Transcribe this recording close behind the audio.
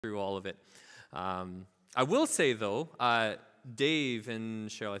through all of it. I will say, though, Dave and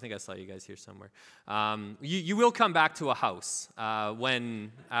Cheryl, I think I saw you guys here somewhere. You will come back to a house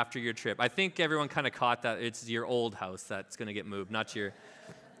after your trip. I think everyone kind of caught that it's your old house that's going to get moved, not your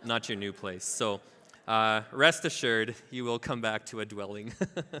new place. So rest assured, you will come back to a dwelling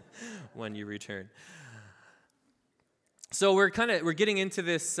when you return. So we're getting into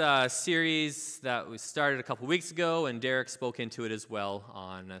this series that we started a couple weeks ago, and Derek spoke into it as well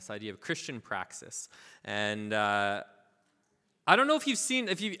on this idea of Christian praxis. And I don't know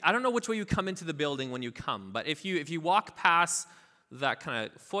I don't know which way you come into the building when you come, but if you walk past that kind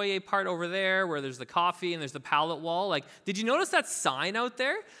of foyer part over there where there's the coffee and there's the pallet wall, like, did you notice that sign out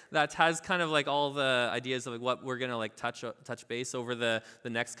there that has kind of like all the ideas of like what we're going to like touch base over the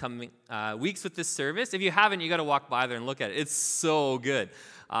next coming weeks with this service? If you haven't, you got to walk by there and look at it. It's so good.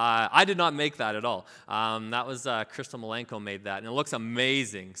 I did not make that at all. That was Crystal Malenko made that, and it looks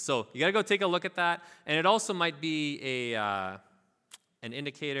amazing. So you got to go take a look at that, and it also might be an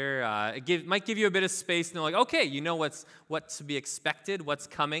indicator. It might give you a bit of space to know, like, okay, you know what's to be expected, what's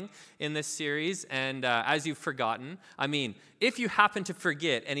coming in this series. And as you've forgotten, if you happen to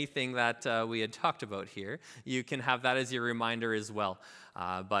forget anything that we had talked about here, you can have that as your reminder as well.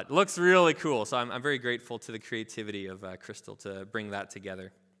 But it looks really cool, so I'm very grateful to the creativity of Crystal to bring that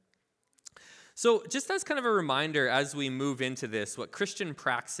together. So just as kind of a reminder as we move into this, what Christian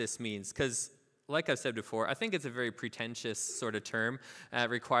praxis means, because like I've said before, I think it's a very pretentious sort of term. It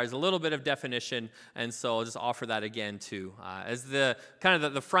requires a little bit of definition, and so I'll just offer that again too. As the kind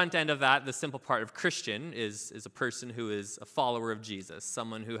of the front end of that, the simple part of Christian is a person who is a follower of Jesus,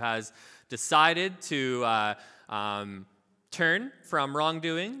 someone who has decided to turn from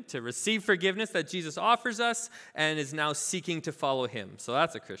wrongdoing, to receive forgiveness that Jesus offers us, and is now seeking to follow him. So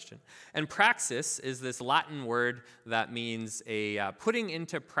that's a Christian. And praxis is this Latin word that means putting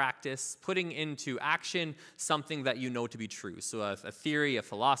into practice, putting into action something that you know to be true. So a theory, a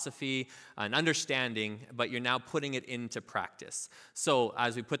philosophy, an understanding, but you're now putting it into practice. So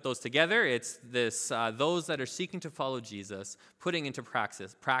as we put those together, it's this those that are seeking to follow Jesus, putting into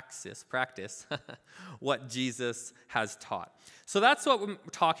practice what Jesus has taught. So that's what we're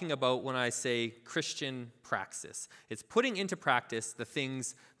talking about when I say Christian praxis. It's putting into practice the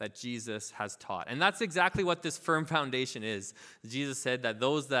things that Jesus has taught. And that's exactly what this firm foundation is. Jesus said that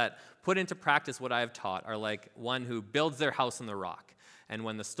those that put into practice what I have taught are like one who builds their house on the rock. And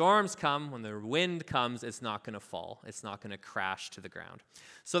when the storms come, when the wind comes, it's not going to fall. It's not going to crash to the ground.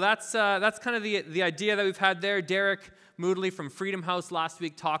 So that's kind of the idea that we've had there. Derek Moodley from Freedom House last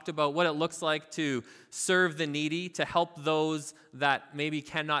week talked about what it looks like to serve the needy, to help those that maybe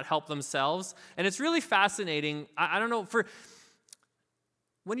cannot help themselves. And it's really fascinating. I don't know,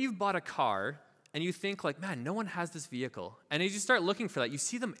 when you've bought a car and you think like, man, no one has this vehicle. And as you start looking for that, you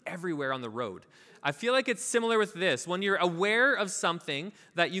see them everywhere on the road. I feel like it's similar with this. When you're aware of something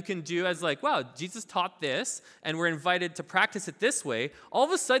that you can do as like, wow, Jesus taught this, and we're invited to practice it this way, all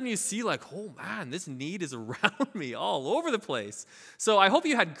of a sudden you see like, oh man, this need is around me all over the place. So I hope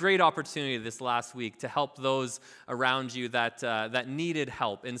you had great opportunity this last week to help those around you that needed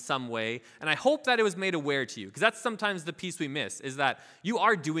help in some way. And I hope that it was made aware to you, because that's sometimes the piece we miss, is that you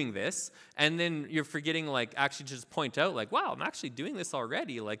are doing this, and then you're forgetting like actually just point out like, wow, I'm actually doing this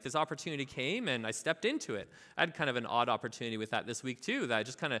already. Like this opportunity came and I stepped into it. I had kind of an odd opportunity with that this week too, that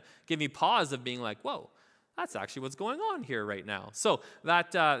just kind of gave me pause of being like, whoa, that's actually what's going on here right now. So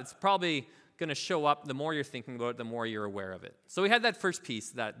that it's probably going to show up. The more you're thinking about it, the more you're aware of it. So we had that first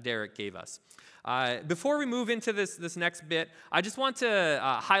piece that Derek gave us. Before we move into this next bit, I just want to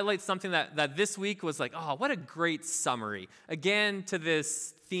highlight something that this week was like, oh, what a great summary. Again, to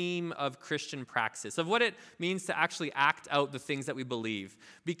this theme of Christian praxis, of what it means to actually act out the things that we believe.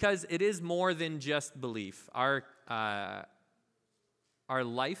 Because it is more than just belief. Our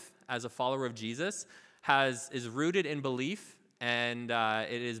life as a follower of Jesus is rooted in belief, and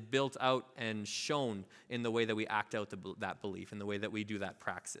it is built out and shown in the way that we act out that belief, in the way that we do that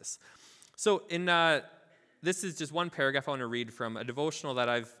praxis. So this is just one paragraph I want to read from a devotional that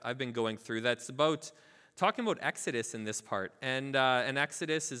I've been going through that's talking about Exodus in this part. And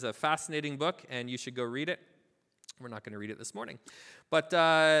Exodus is a fascinating book, and you should go read it. We're not going to read it this morning. But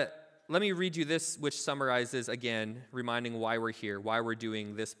let me read you this, which summarizes, again, reminding why we're here, why we're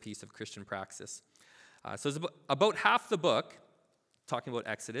doing this piece of Christian praxis. So it's about half the book, talking about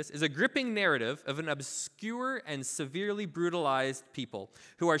Exodus, is a gripping narrative of an obscure and severely brutalized people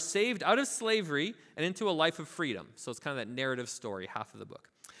who are saved out of slavery and into a life of freedom. So it's kind of that narrative story, half of the book.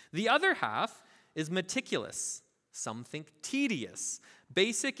 The other half is meticulous, some think tedious,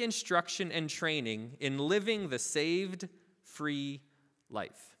 basic instruction and training in living the saved, free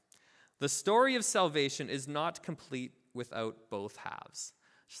life. The story of salvation is not complete without both halves.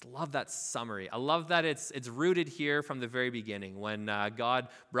 Just love that summary. I love that it's rooted here from the very beginning when God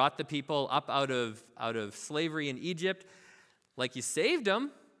brought the people up out of slavery in Egypt. Like he saved them,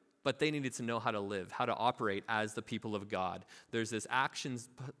 but they needed to know how to live, how to operate as the people of God. There's this actions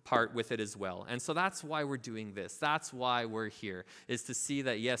part with it as well. And so that's why we're doing this. That's why we're here, is to see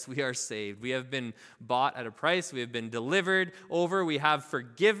that, yes, we are saved. We have been bought at a price. We have been delivered over. We have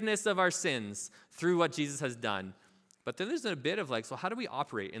forgiveness of our sins through what Jesus has done. But then there's a bit of like, so how do we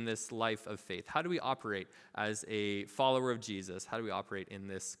operate in this life of faith? How do we operate as a follower of Jesus? How do we operate in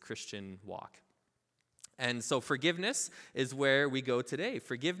this Christian walk? And so forgiveness is where we go today.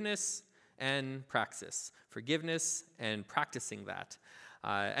 Forgiveness and praxis. Forgiveness and practicing that.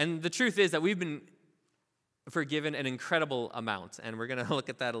 And the truth is that we've been forgiven an incredible amount. And we're going to look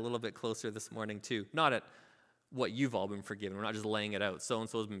at that a little bit closer this morning too. Not at what you've all been forgiven. We're not just laying it out.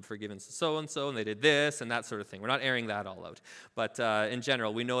 So-and-so has been forgiven so-and-so, and they did this and that sort of thing. We're not airing that all out. But in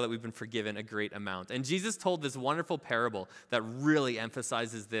general, we know that we've been forgiven a great amount. And Jesus told this wonderful parable that really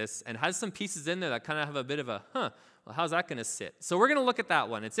emphasizes this and has some pieces in there that kind of have a bit of a, well, how's that going to sit? So we're going to look at that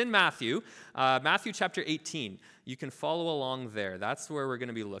one. It's in Matthew, Matthew chapter 18. You can follow along there. That's where we're going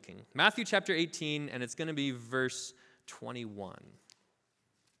to be looking. Matthew chapter 18, and it's going to be verse 21.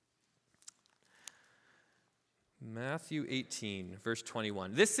 Matthew 18, verse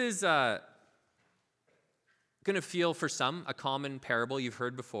 21. This is going to feel, for some, a common parable you've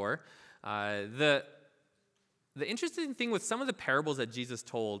heard before. The interesting thing with some of the parables that Jesus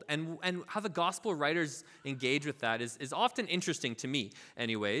told and how the gospel writers engage with that is often interesting to me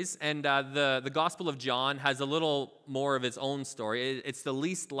anyways. And the Gospel of John has a little more of its own story. It's the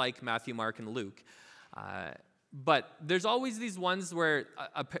least like Matthew, Mark, and Luke. But there's always these ones where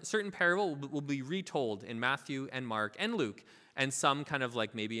a certain parable will be retold in Matthew and Mark and Luke, and some kind of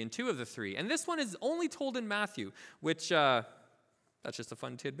like maybe in two of the three. And this one is only told in Matthew, which that's just a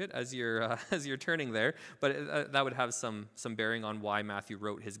fun tidbit as you're turning there. But that would have some bearing on why Matthew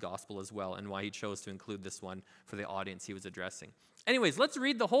wrote his gospel as well, and why he chose to include this one for the audience he was addressing. Anyways, let's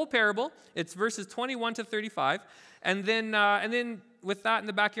read the whole parable. It's verses 21 to 35. And then with that in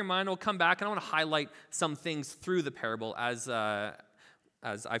the back of your mind, we'll come back and I want to highlight some things through the parable as I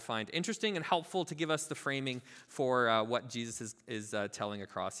find interesting and helpful to give us the framing for what Jesus is telling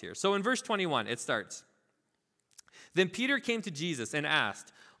across here. So in verse 21, it starts. Then Peter came to Jesus and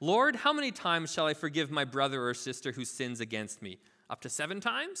asked, "Lord, how many times shall I forgive my brother or sister who sins against me? Up to 7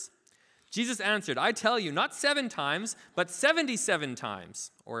 times?" Jesus answered, "I tell you, not 7 times, but 77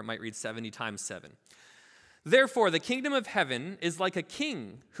 times." Or it might read 70 times 7. "Therefore, the kingdom of heaven is like a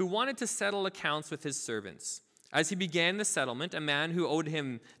king who wanted to settle accounts with his servants. As he began the settlement, a man who owed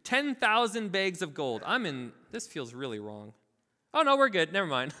him 10,000 bags of gold." This feels really wrong. Oh, no, we're good. Never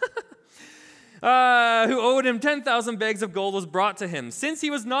mind. Who owed him 10,000 bags of gold was brought to him. Since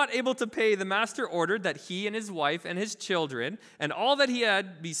he was not able to pay, the master ordered that he and his wife and his children and all that he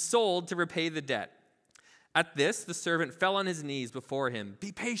had be sold to repay the debt. At this, the servant fell on his knees before him.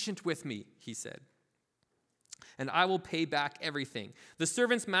 "Be patient with me," he said, "and I will pay back everything." The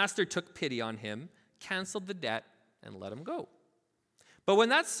servant's master took pity on him, canceled the debt, and let him go. But when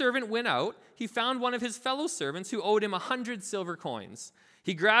that servant went out, he found one of his fellow servants who owed him 100 silver coins.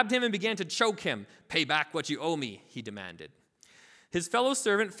 He grabbed him and began to choke him. "Pay back what you owe me," he demanded. His fellow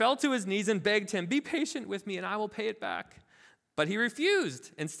servant fell to his knees and begged him, "Be patient with me and I will pay it back." But he refused.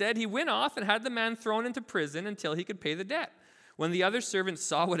 Instead, he went off and had the man thrown into prison until he could pay the debt. When the other servants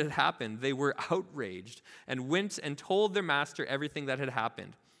saw what had happened, they were outraged and went and told their master everything that had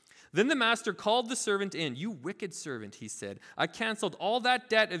happened. Then the master called the servant in. "You wicked servant," he said, "I canceled all that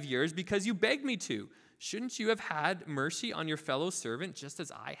debt of yours because you begged me to. Shouldn't you have had mercy on your fellow servant just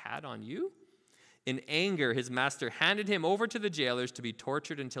as I had on you?" In anger, his master handed him over to the jailers to be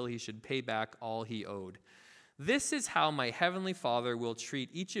tortured until he should pay back all he owed. This is how my heavenly Father will treat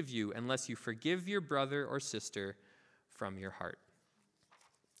each of you unless you forgive your brother or sister from your heart.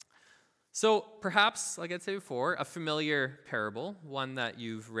 So perhaps, like I said before, a familiar parable, one that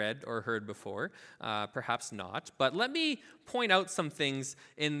you've read or heard before, perhaps not. But let me point out some things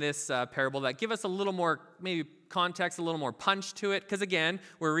in this parable that give us a little more, maybe context, a little more punch to it. Because again,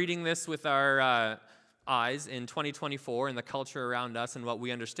 we're reading this with our eyes in 2024 and the culture around us and what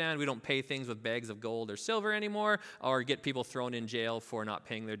we understand. We don't pay things with bags of gold or silver anymore or get people thrown in jail for not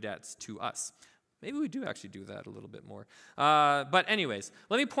paying their debts to us. Maybe we do actually do that a little bit more. But anyways,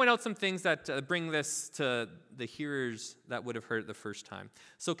 let me point out some things that bring this to the hearers that would have heard it the first time.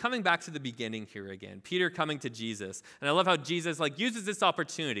 So coming back to the beginning here again, Peter coming to Jesus. And I love how Jesus uses this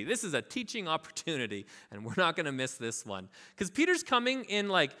opportunity. This is a teaching opportunity, and we're not going to miss this one. Because Peter's coming in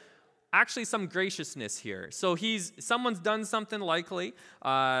actually some graciousness here. So someone's done something likely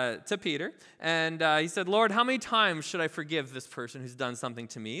to Peter, and he said, Lord, how many times should I forgive this person who's done something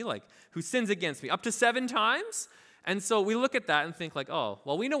to me, like who sins against me? Up to 7 times? And so we look at that and think like, oh,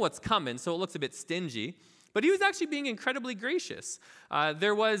 well, we know what's coming, so it looks a bit stingy. But he was actually being incredibly gracious.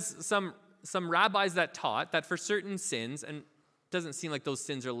 There was some rabbis that taught that for certain sins, and it doesn't seem like those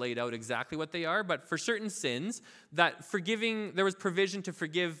sins are laid out exactly what they are, but for certain sins, that there was provision to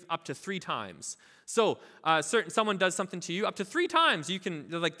forgive up to 3 times. So someone does something to you, up to 3 times, you can,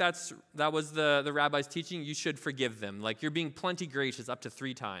 like that was the rabbi's teaching, you should forgive them. Like you're being plenty gracious up to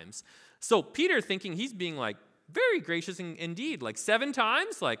 3 times. So Peter, thinking he's being like very gracious indeed, like 7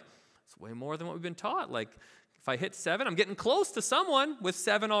 times, like it's way more than what we've been taught. Like if I hit 7, I'm getting close to someone with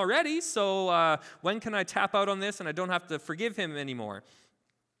 7 already, so when can I tap out on this and I don't have to forgive him anymore?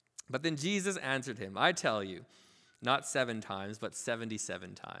 But then Jesus answered him, I tell you, not 7 times, but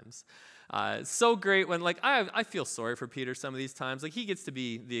 77 times. So great when, like, I feel sorry for Peter some of these times. Like, he gets to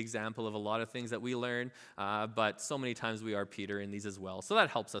be the example of a lot of things that we learn, but so many times we are Peter in these as well. So that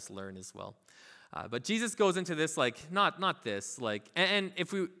helps us learn as well. But Jesus goes into this, like, not this, like, and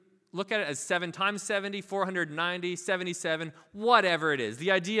if we look at it as 7 times 70, 490, 77, whatever it is.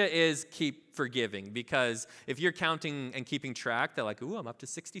 The idea is keep forgiving, because if you're counting and keeping track, they're like, ooh, I'm up to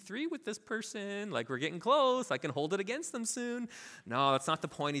 63 with this person. Like, we're getting close. I can hold it against them soon. No, that's not the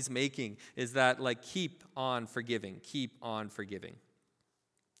point he's making, is that, like, keep on forgiving. Keep on forgiving.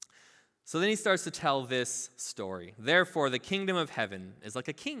 So then he starts to tell this story. Therefore, the kingdom of heaven is like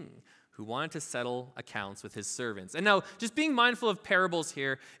a king who wanted to settle accounts with his servants. And now, just being mindful of parables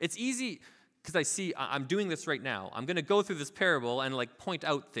here, it's easy, because I'm doing this right now. I'm going to go through this parable and like point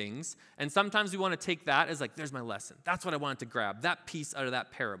out things. And sometimes we want to take that as like, there's my lesson. That's what I wanted to grab, that piece out of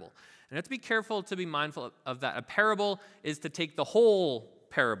that parable. And you have to be careful to be mindful of that. A parable is to take the whole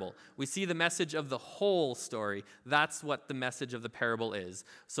parable. We see the message of the whole story. That's what the message of the parable is.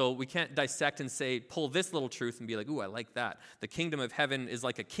 So we can't dissect and say, pull this little truth and be like, ooh, I like that. The kingdom of heaven is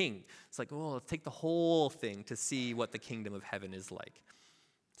like a king. It's like, oh, let's take the whole thing to see what the kingdom of heaven is like.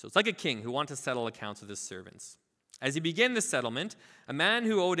 So it's like a king who wanted to settle accounts with his servants. As he began the settlement, a man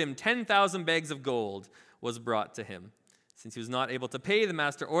who owed him 10,000 bags of gold was brought to him. Since he was not able to pay, the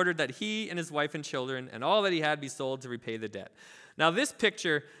master ordered that he and his wife and children and all that he had be sold to repay the debt. Now, this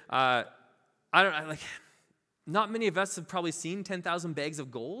picture, not many of us have probably seen 10,000 bags of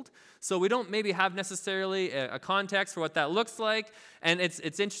gold, so we don't maybe have necessarily a context for what that looks like. And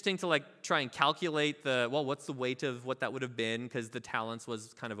it's interesting to like try and calculate what's the weight of what that would have been, because the talents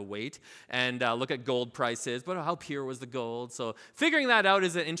was kind of a weight, and look at gold prices, but how pure was the gold? So figuring that out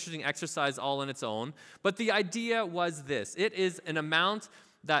is an interesting exercise all on its own. But the idea was this: it is an amount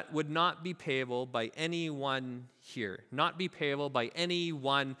that would not be payable by anyone here, not be payable by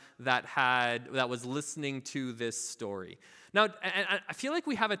anyone that was listening to this story. Now, I feel like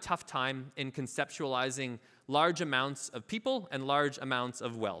we have a tough time in conceptualizing large amounts of people and large amounts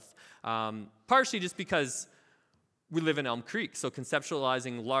of wealth, partially just because we live in Elm Creek, so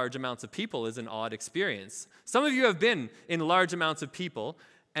conceptualizing large amounts of people is an odd experience. Some of you have been in large amounts of people,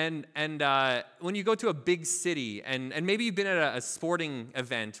 and when you go to a big city, and maybe you've been at a sporting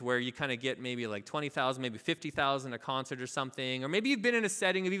event where you kind of get maybe like 20,000, maybe 50,000 a concert or something, or maybe you've been in a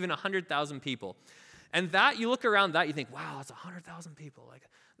setting of even 100,000 people. And that, you look around that, you think, wow, it's 100,000 people. Like,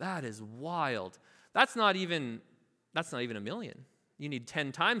 that is wild. That's not even a million. You need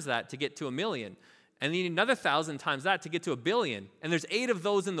 10 times that to get to a million. And you need another 1,000 times that to get to a billion. And there's 8 of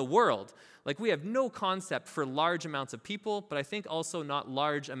those in the world. Like, we have no concept for large amounts of people, but I think also not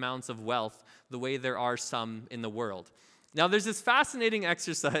large amounts of wealth the way there are some in the world. Now, there's this fascinating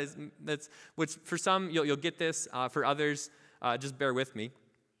exercise which for some, you'll get this. For others, just bear with me.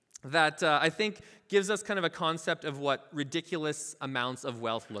 That I think gives us kind of a concept of what ridiculous amounts of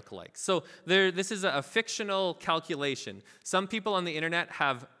wealth look like. So this is a fictional calculation. Some people on the internet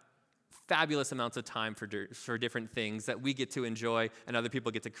have fabulous amounts of time for different things that we get to enjoy and other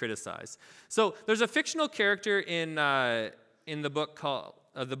people get to criticize. So there's a fictional character in the book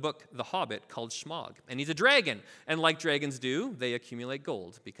The Hobbit called Smaug, and he's a dragon. And like dragons do, they accumulate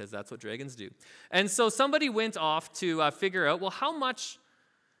gold because that's what dragons do. And so somebody went off to figure out, well, how much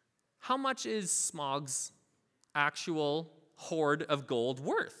is Smaug's actual hoard of gold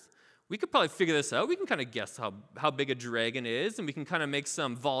worth? we could probably figure this out. We can kind of guess how big a dragon is, and we can kind of make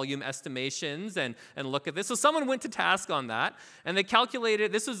some volume estimations and look at this. So someone went to task on that, and they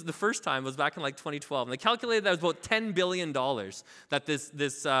calculated, this was the first time, it was back in like 2012, and they calculated that it was about $10 billion that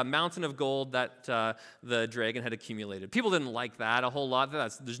this mountain of gold that the dragon had accumulated. People didn't like that a whole lot.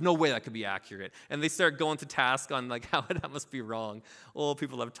 There's no way that could be accurate. And they start going to task on like how that must be wrong. Oh,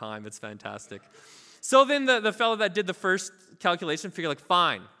 people have time. It's fantastic. So then the fellow that did the first calculation figured like,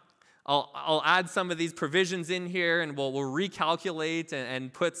 fine, I'll add some of these provisions in here, and we'll recalculate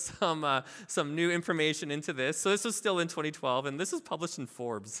and put some new information into this. So this was still in 2012, and this was published in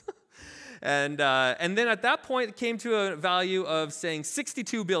Forbes. and then at that point, it came to a value of saying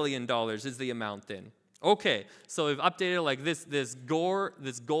 $62 billion is the amount then. Okay, so we've updated like this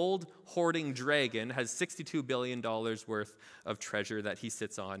gold hoarding dragon has $62 billion worth of treasure that he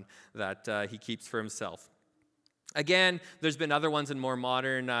sits on, that he keeps for himself. Again, there's been other ones in more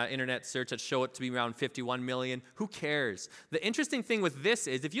modern internet search that show it to be around 51 million. Who cares? The interesting thing with this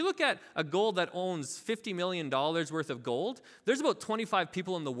is if you look at a gold that owns $50 million worth of gold, there's about 25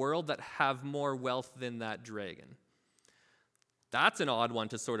 people in the world that have more wealth than that dragon. That's an odd one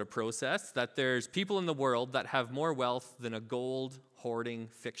to sort of process, that there's people in the world that have more wealth than a gold hoarding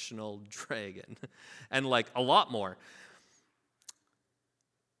fictional dragon, and like a lot more.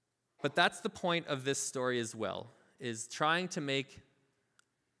 But that's the point of this story as well, is trying to make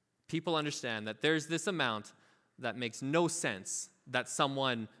people understand that there's this amount that makes no sense that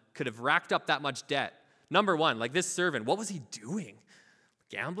someone could have racked up that much debt. Number one, like this servant, what was he doing?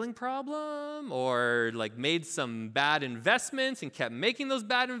 Gambling problem? Or like made some bad investments and kept making those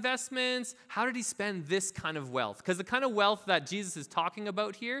bad investments? How did he spend this kind of wealth? Because the kind of wealth that Jesus is talking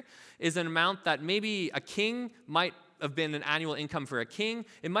about here is an amount that maybe a king might have been an annual income for a king.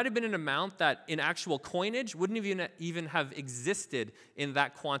 It might have been an amount that in actual coinage wouldn't even have existed in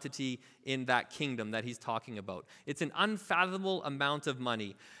that quantity in that kingdom that he's talking about. It's an unfathomable amount of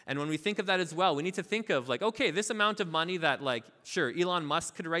money. And when we think of that as well, we need to think of like, okay, this amount of money that like, sure, Elon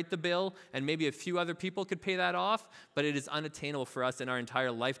Musk could write the bill and maybe a few other people could pay that off, but it is unattainable for us in our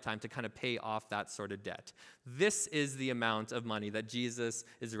entire lifetime to kind of pay off that sort of debt. This is the amount of money that Jesus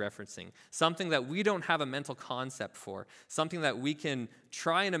is referencing. Something that we don't have a mental concept for. Something that we can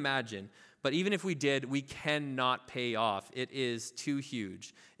try and imagine. But even if we did, we cannot pay off. It is too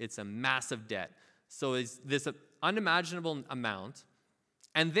huge. It's a massive debt. So is this unimaginable amount.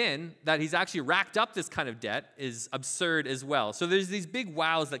 And then that he's actually racked up this kind of debt is absurd as well. So there's these big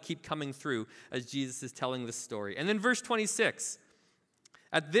wows that keep coming through as Jesus is telling this story. And then verse 26.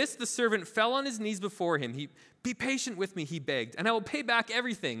 At this, the servant fell on his knees before him. Be patient with me, he begged, and I will pay back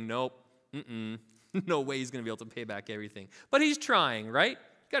everything. Nope. No way he's going to be able to pay back everything. But he's trying, right?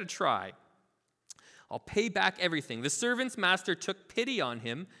 You got to try. I'll pay back everything. The servant's master took pity on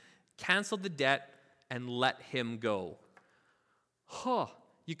him, canceled the debt, and let him go. Huh.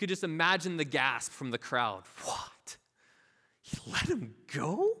 You could just imagine the gasp from the crowd. What? He let him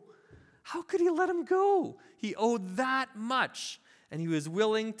go? How could he let him go? He owed that much, and he was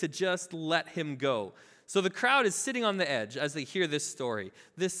willing to just let him go. So the crowd is sitting on the edge as they hear this story.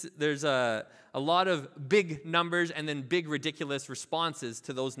 There's a lot of big numbers and then big ridiculous responses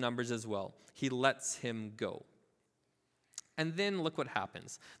to those numbers as well. He lets him go. And then look what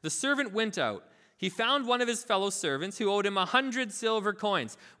happens. The servant went out. He found one of his fellow servants who owed him 100 silver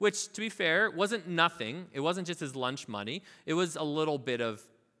coins, which, to be fair, wasn't nothing. It wasn't just his lunch money. It was a little bit of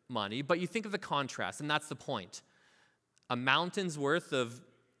money. But you think of the contrast, and that's the point. A mountain's worth of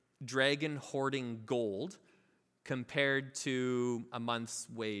dragon hoarding gold compared to a month's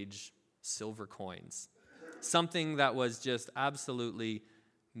wage silver coins. Something that was just absolutely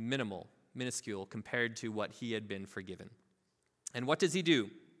minuscule compared to what he had been forgiven. And what does he do?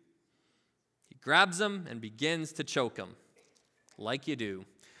 He grabs him and begins to choke him, like you do.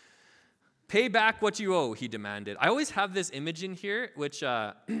 Pay back what you owe, he demanded. I always have this image in here, which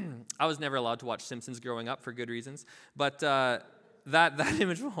I was never allowed to watch Simpsons growing up for good reasons, but that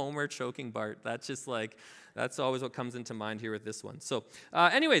image of Homer choking Bart, that's always what comes into mind here with this one. So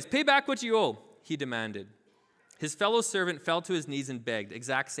anyways, pay back what you owe, he demanded. His fellow servant fell to his knees and begged.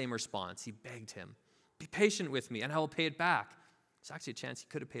 Exact same response. He begged him, be patient with me and I will pay it back. There's actually a chance he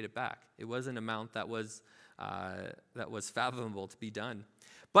could have paid it back. It was an amount that was fathomable to be done.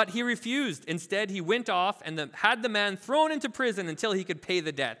 But he refused. Instead, he went off and had the man thrown into prison until he could pay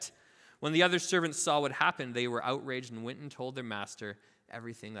the debt. When the other servants saw what happened, they were outraged and went and told their master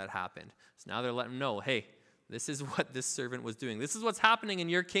everything that happened. So now they're letting him know, hey, this is what this servant was doing. This is what's happening in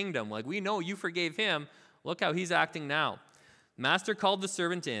your kingdom. Like, we know you forgave him. Look how he's acting now. Master called the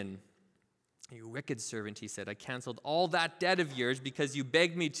servant in. You wicked servant, he said, I canceled all that debt of yours because you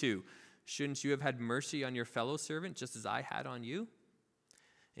begged me to. Shouldn't you have had mercy on your fellow servant just as I had on you?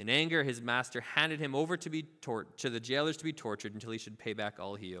 In anger, his master handed him over to the jailers to be tortured until he should pay back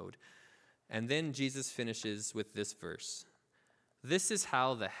all he owed. And then Jesus finishes with this verse. This is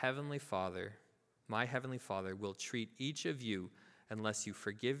how the Heavenly Father, my Heavenly Father, will treat each of you unless you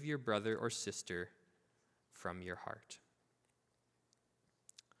forgive your brother or sister from your heart.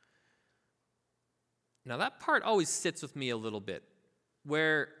 Now that part always sits with me a little bit,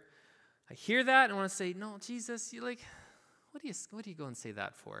 where I hear that and I want to say, no, Jesus, you what do you go and say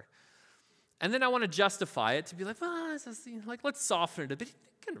that for? And then I want to justify it to be like, well, let's soften it a bit.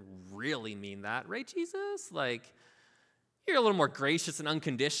 You can really mean that, right, Jesus? You're a little more gracious and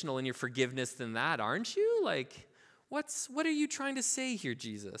unconditional in your forgiveness than that, aren't you? What are you trying to say here,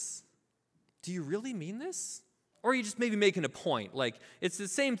 Jesus? Do you really mean this? Or are you just maybe making a point? It's the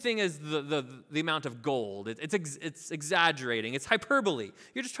same thing as the amount of gold. It's exaggerating. It's hyperbole.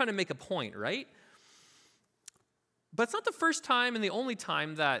 You're just trying to make a point, right? But it's not the first time and the only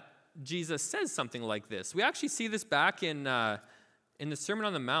time that Jesus says something like this. We actually see this back in the Sermon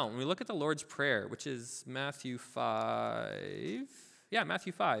on the Mount. When we look at the Lord's Prayer, which is Matthew 5. Yeah,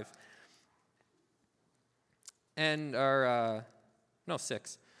 Matthew 5. And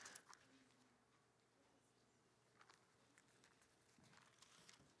 6.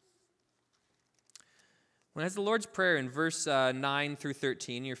 When it has the Lord's Prayer in verse 9 through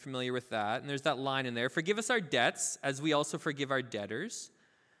 13, you're familiar with that. And there's that line in there, forgive us our debts as we also forgive our debtors.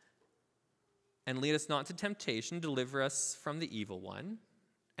 And lead us not to temptation, deliver us from the evil one.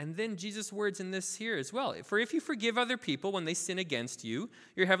 And then Jesus' words in this here as well. For if you forgive other people when they sin against you,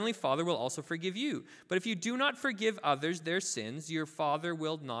 your heavenly Father will also forgive you. But if you do not forgive others their sins, your Father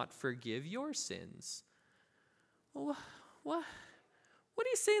will not forgive your sins. Well, what are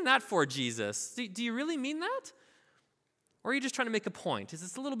you saying that for, Jesus? Do you really mean that? Or are you just trying to make a point? Is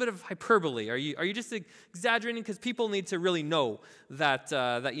this a little bit of hyperbole? Are you just exaggerating because people need to really know that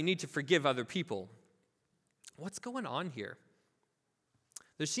you need to forgive other people? What's going on here?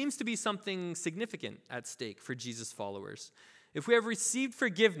 There seems to be something significant at stake for Jesus' followers. If we have received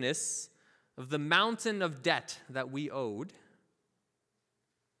forgiveness of the mountain of debt that we owed,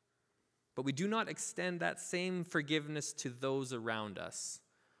 but we do not extend that same forgiveness to those around us,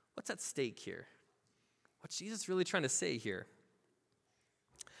 what's at stake here? What's Jesus really trying to say here?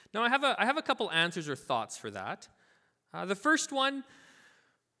 Now, I have a couple answers or thoughts for that. The first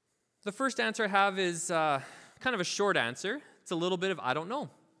answer I have is kind of a short answer. It's a little bit of, I don't know.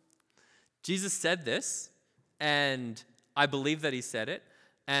 Jesus said this, and I believe that he said it,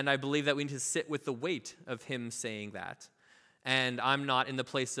 and I believe that we need to sit with the weight of him saying that. And I'm not in the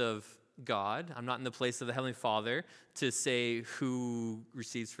place of God. I'm not in the place of the Heavenly Father to say who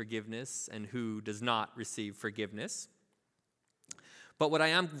receives forgiveness and who does not receive forgiveness. But what I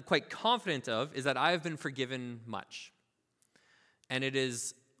am quite confident of is that I have been forgiven much. And it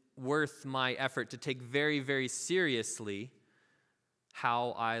is worth my effort to take very, very seriously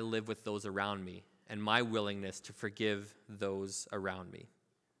how I live with those around me and my willingness to forgive those around me.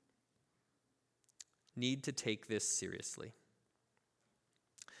 Need to take this seriously.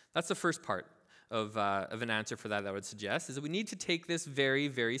 That's the first part of an answer for that I would suggest, is that we need to take this very,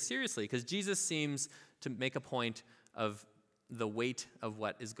 very seriously, because Jesus seems to make a point of the weight of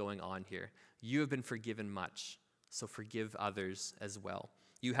what is going on here. You have been forgiven much, so forgive others as well.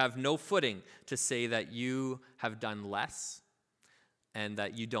 You have no footing to say that you have done less and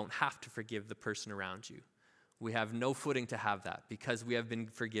that you don't have to forgive the person around you. We have no footing to have that because we have been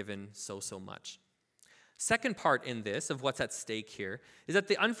forgiven so much. Second part in this, of what's at stake here, is that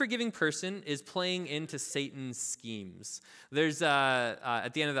the unforgiving person is playing into Satan's schemes. There's,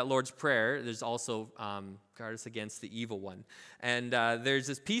 at the end of that Lord's Prayer, there's also, guard us against the evil one. And there's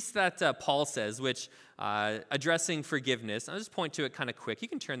this piece that Paul says, which, addressing forgiveness, I'll just point to it kind of quick. You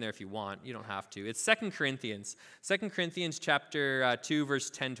can turn there if you want. You don't have to. It's 2 Corinthians chapter 2, verse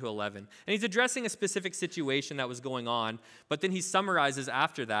 10 to 11. And he's addressing a specific situation that was going on, but then he summarizes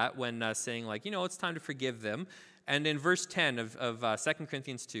after that when saying, it's time to forgive them. And in verse 10 of 2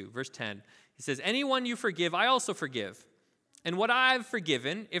 Corinthians 2, verse 10, he says, anyone you forgive, I also forgive. And what I've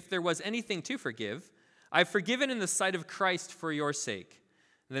forgiven, if there was anything to forgive, I've forgiven in the sight of Christ for your sake.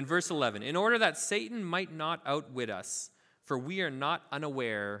 And then verse 11, in order that Satan might not outwit us, for we are not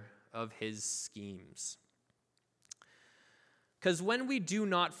unaware of his schemes. Because when we do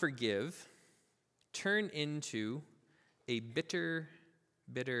not forgive, turn into a bitter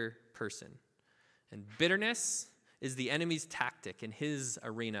person. And bitterness is the enemy's tactic in his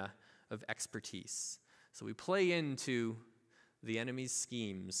arena of expertise. So we play into the enemy's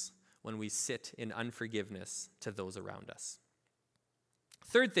schemes when we sit in unforgiveness to those around us.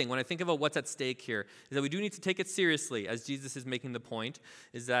 Third thing, when I think about what's at stake here, is that we do need to take it seriously, as Jesus is making the point,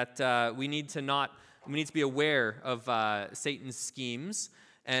 is that we need to be aware of Satan's schemes.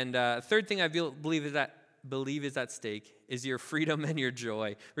 And third thing I believe is at stake is your freedom and your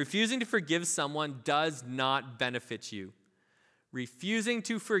joy. Refusing to forgive someone does not benefit you. Refusing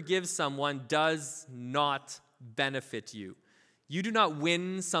to forgive someone does not benefit you. You do not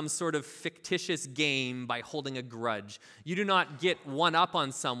win some sort of fictitious game by holding a grudge. You do not get one up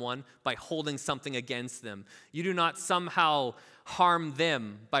on someone by holding something against them. You do not somehow harm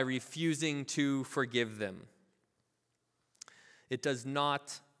them by refusing to forgive them. It does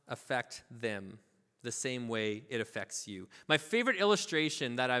not affect them the same way it affects you. My favorite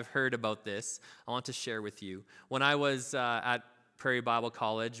illustration that I've heard about this, I want to share with you. When I was at Prairie Bible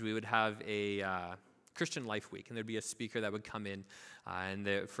College, we would have a Christian Life Week, and there'd be a speaker that would come in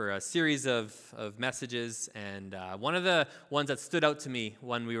for a series of messages, and one of the ones that stood out to me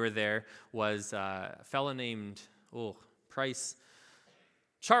when we were there was a fellow named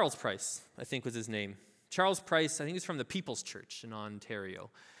Charles Price, I think was his name. Charles Price, I think he's from the People's Church in Ontario.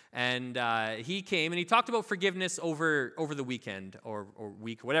 And he came and he talked about forgiveness over the weekend or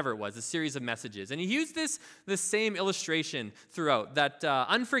week, whatever it was, a series of messages. And he used this same illustration throughout, that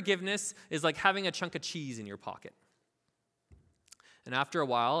unforgiveness is like having a chunk of cheese in your pocket. And after a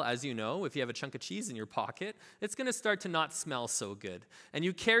while, as you know, if you have a chunk of cheese in your pocket, it's going to start to not smell so good. And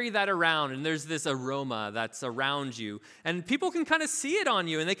you carry that around, and there's this aroma that's around you. And people can kind of see it on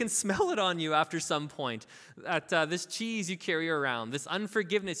you, and they can smell it on you after some point. That this cheese you carry around, this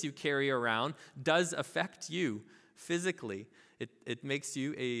unforgiveness you carry around, does affect you physically. It makes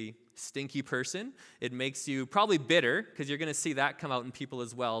you a stinky person. It makes you probably bitter, because you're going to see that come out in people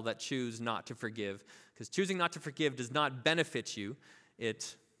as well that choose not to forgive. Because choosing not to forgive does not benefit you.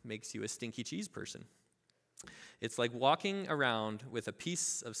 It makes you a stinky cheese person. It's like walking around with a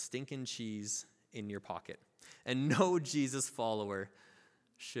piece of stinking cheese in your pocket. And no Jesus follower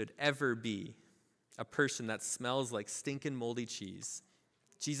should ever be a person that smells like stinking moldy cheese.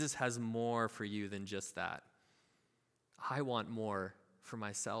 Jesus has more for you than just that. I want more for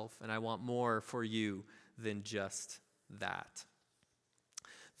myself, and I want more for you than just that.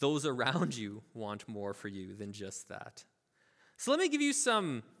 Those around you want more for you than just that. So let me give you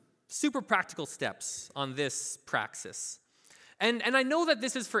some super practical steps on this praxis. And I know that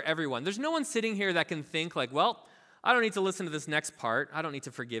this is for everyone. There's no one sitting here that can think like, well, I don't need to listen to this next part. I don't need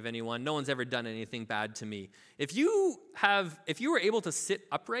to forgive anyone. No one's ever done anything bad to me. If you were able to sit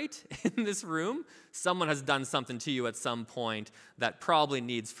upright in this room, someone has done something to you at some point that probably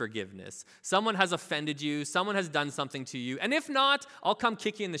needs forgiveness. Someone has offended you. Someone has done something to you. And if not, I'll come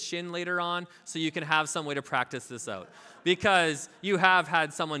kick you in the shin later on so you can have some way to practice this out. Because you have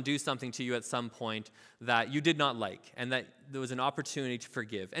had someone do something to you at some point that you did not like, and that there was an opportunity to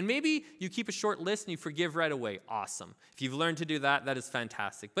forgive. And maybe you keep a short list and you forgive right away. Awesome. If you've learned to do that, that is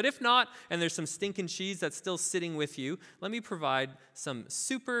fantastic. But if not, and there's some stinking cheese that's still sitting with you, let me provide some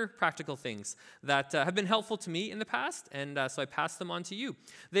super practical things that have been helpful to me in the past, and so I pass them on to you.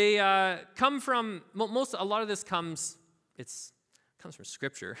 They come from, a lot of this comes from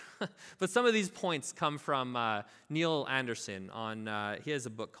Scripture, but some of these points come from Neil Anderson. He has a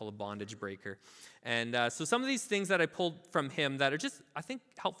book called A Bondage Breaker. And so some of these things that I pulled from him that are just, I think,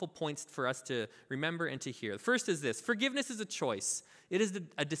 helpful points for us to remember and to hear. The first is this: forgiveness is a choice. It is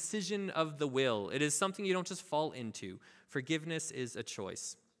a decision of the will. It is something you don't just fall into. Forgiveness is a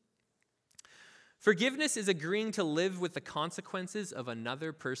choice. Forgiveness is agreeing to live with the consequences of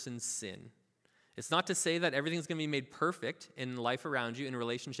another person's sin. It's not to say that everything's going to be made perfect in life around you, in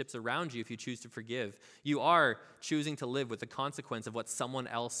relationships around you, if you choose to forgive. You are choosing to live with the consequence of what someone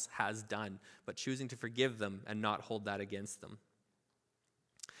else has done, but choosing to forgive them and not hold that against them.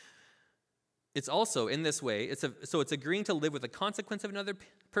 It's also, in this way, it's agreeing to live with the consequence of another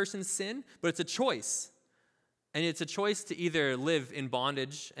person's sin, but it's a choice. And it's a choice to either live in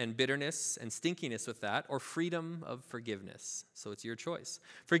bondage and bitterness and stinkiness with that, or freedom of forgiveness. So it's your choice.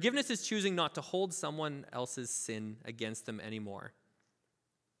 Forgiveness is choosing not to hold someone else's sin against them anymore.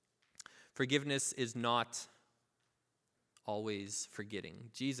 Forgiveness is not always forgetting.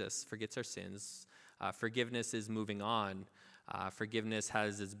 Jesus forgets our sins. Forgiveness is moving on. Forgiveness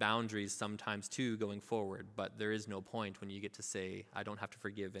has its boundaries sometimes too going forward, but there is no point when you get to say, I don't have to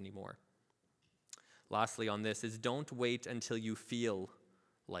forgive anymore. Lastly on this is, don't wait until you feel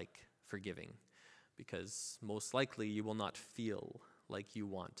like forgiving, because most likely you will not feel like you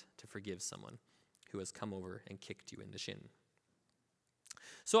want to forgive someone who has come over and kicked you in the shin.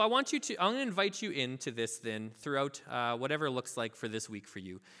 So I'm going to invite you into this then throughout whatever it looks like for this week for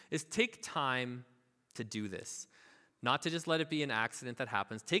you, is take time to do this. Not to just let it be an accident that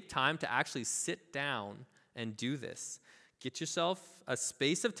happens. Take time to actually sit down and do this. Get yourself a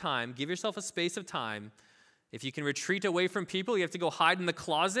space of time. Give yourself a space of time. If you can retreat away from people, you have to go hide in the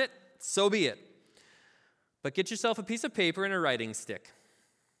closet, so be it. But get yourself a piece of paper and a writing stick.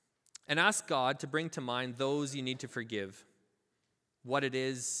 And ask God to bring to mind those you need to forgive. What it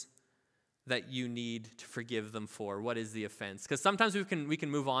is that you need to forgive them for. What is the offense? Because sometimes we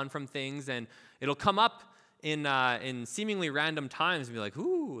can move on from things and it'll come up in seemingly random times and be like,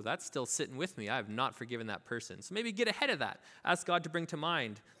 ooh, that's still sitting with me. I have not forgiven that person. So maybe get ahead of that. Ask God to bring to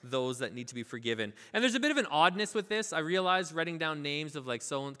mind those that need to be forgiven. And there's a bit of an oddness with this. I realize writing down names of like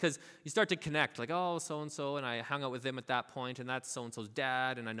so-and-so, because you start to connect, like, oh, so-and-so, and I hung out with them at that point, and that's so-and-so's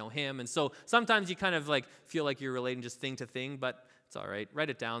dad, and I know him. And so sometimes you kind of like feel like you're relating just thing to thing, but it's all right. Write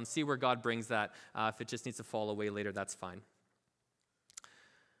it down. See where God brings that. If it just needs to fall away later, that's fine.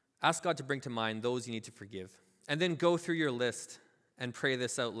 Ask God to bring to mind those you need to forgive. And then go through your list and pray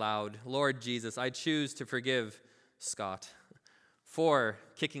this out loud. Lord Jesus, I choose to forgive Scott for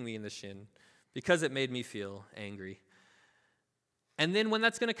kicking me in the shin because it made me feel angry. And then when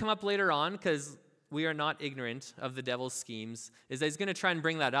that's going to come up later on, because we are not ignorant of the devil's schemes, is that he's going to try and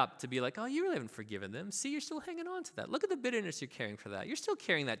bring that up to be like, oh, you really haven't forgiven them. See, you're still hanging on to that. Look at the bitterness you're carrying for that. You're still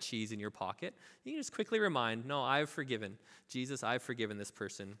carrying that cheese in your pocket. You can just quickly remind, no, I've forgiven. Jesus, I've forgiven this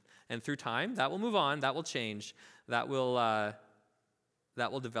person. And through time, that will move on. That will change. That will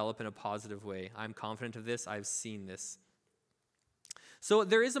develop in a positive way. I'm confident of this. I've seen this. So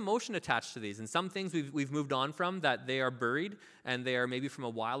there is emotion attached to these, and some things we've moved on from that they are buried, and they are maybe from a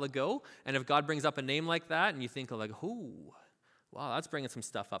while ago, and if God brings up a name like that, and you think like, oh, wow, that's bringing some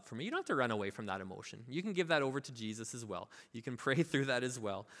stuff up for me, you don't have to run away from that emotion. You can give that over to Jesus as well. You can pray through that as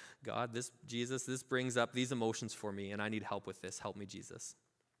well. God, this brings up these emotions for me, and I need help with this. Help me, Jesus.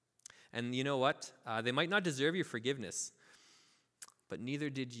 And you know what? They might not deserve your forgiveness, but neither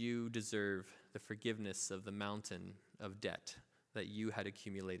did you deserve the forgiveness of the mountain of debt that you had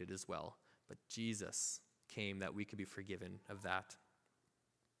accumulated as well. But Jesus came that we could be forgiven of that.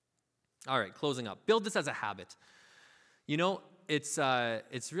 All right, closing up. Build this as a habit. You know, it's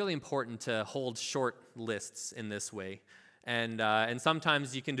really important to hold short lists in this way. And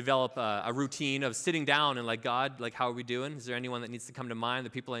sometimes you can develop a routine of sitting down and like, God, like, how are we doing? Is there anyone that needs to come to mind, the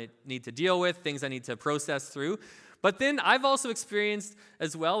people I need to deal with, things I need to process through? But then I've also experienced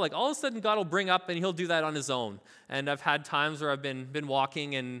as well, like all of a sudden God will bring up and he'll do that on his own. And I've had times where I've been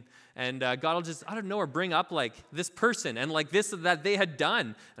walking and God will just out of nowhere bring up like this person and like this that they had done.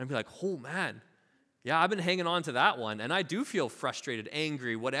 And I'd be like, oh man, yeah, I've been hanging on to that one. And I do feel frustrated,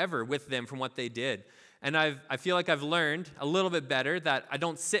 angry, whatever with them from what they did. And I feel like I've learned a little bit better that I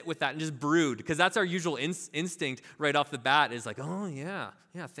don't sit with that and just brood, because that's our usual instinct right off the bat is like, oh, yeah,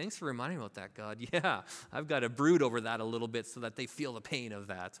 thanks for reminding me about that, God. Yeah, I've got to brood over that a little bit so that they feel the pain of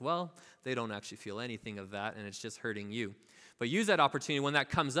that. Well, they don't actually feel anything of that, and it's just hurting you. But use that opportunity when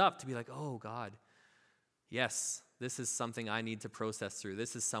that comes up to be like, oh, God, yes, this is something I need to process through.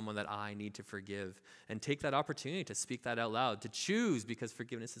 This is someone that I need to forgive. And take that opportunity to speak that out loud, to choose, because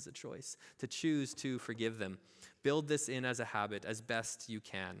forgiveness is a choice, to choose to forgive them. Build this in as a habit as best you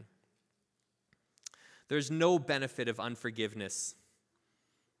can. There's no benefit of unforgiveness,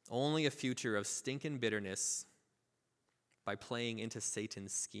 only a future of stinking bitterness by playing into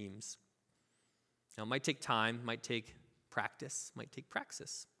Satan's schemes. Now, it might take time, might take practice, might take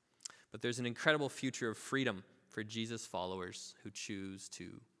praxis, but there's an incredible future of freedom for Jesus followers who choose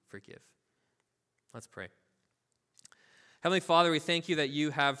to forgive. Let's pray. Heavenly Father, we thank you that you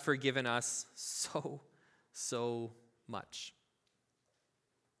have forgiven us so much.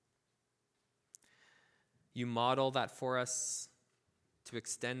 You model that for us to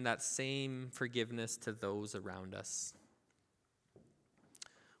extend that same forgiveness to those around us.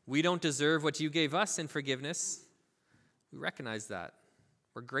 We don't deserve what you gave us in forgiveness. We recognize that.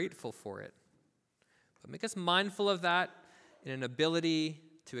 We're grateful for it. But make us mindful of that in an ability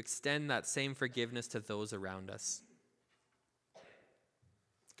to extend that same forgiveness to those around us.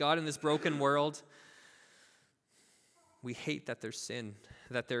 God, in this broken world, we hate that there's sin,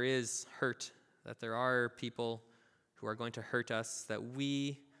 that there is hurt, that there are people who are going to hurt us, that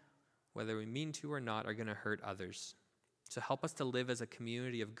we, whether we mean to or not, are going to hurt others. So help us to live as a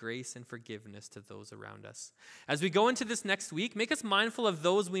community of grace and forgiveness to those around us. As we go into this next week, make us mindful of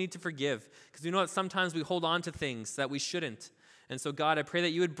those we need to forgive, because we know that sometimes we hold on to things that we shouldn't. And so, God, I pray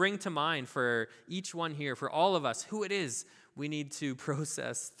that you would bring to mind for each one here, for all of us, who it is we need to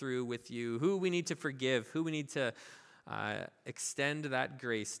process through with you, who we need to forgive, who we need to extend that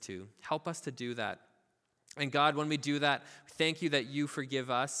grace to. Help us to do that. And God, when we do that, thank you that you forgive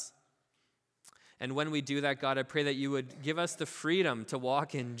us. And when we do that, God, I pray that you would give us the freedom to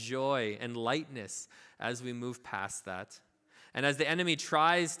walk in joy and lightness as we move past that. And as the enemy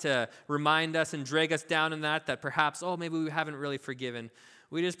tries to remind us and drag us down in that perhaps, maybe we haven't really forgiven,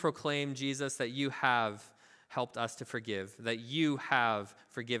 we just proclaim, Jesus, that you have helped us to forgive, that you have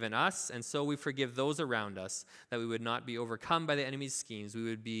forgiven us, and so we forgive those around us, that we would not be overcome by the enemy's schemes. We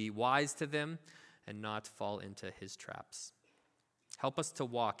would be wise to them and not fall into his traps. Help us to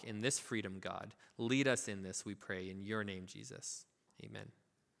walk in this freedom, God. Lead us in this, we pray, in your name, Jesus. Amen.